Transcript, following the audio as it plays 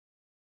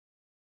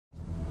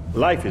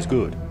Life is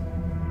good,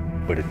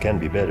 but it can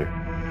be better.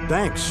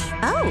 Thanks.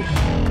 Oh.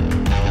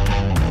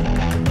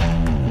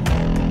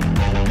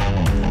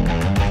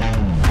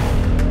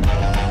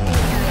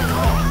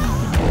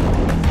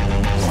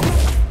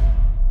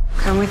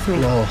 Come with me.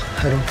 No,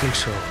 I don't think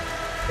so.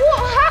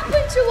 What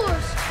happened to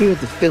us? You're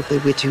the filthy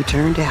witch who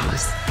turned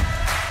Alice.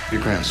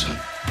 Your grandson.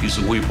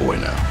 He's a wee boy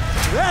now.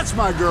 That's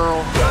my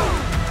girl.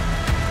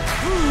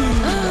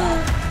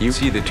 You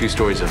see the two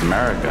stories of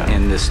America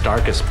in the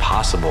starkest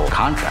possible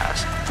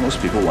contrast. Most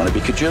people want to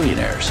be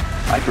cajillionaires.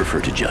 I prefer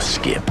to just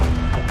skip.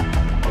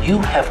 You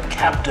have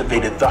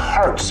captivated the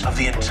hearts of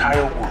the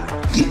entire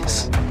world.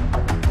 Yes.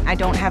 I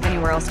don't have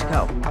anywhere else to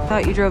go. I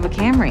thought you drove a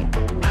Camry.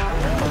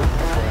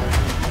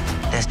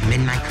 That's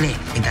Midnight Click.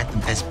 They got the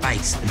best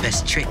bikes, the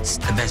best tricks,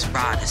 the best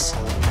riders.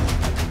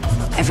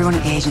 Everyone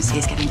at the agency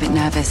is getting a bit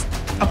nervous.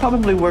 I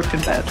probably worked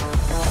in bed.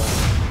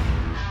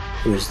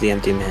 Who's the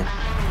empty man?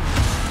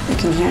 You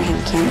can hear him,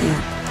 can't you?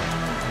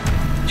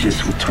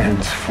 Just will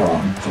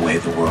transform the way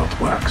the world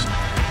works.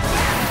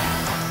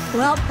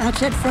 Well,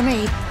 that's it for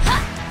me.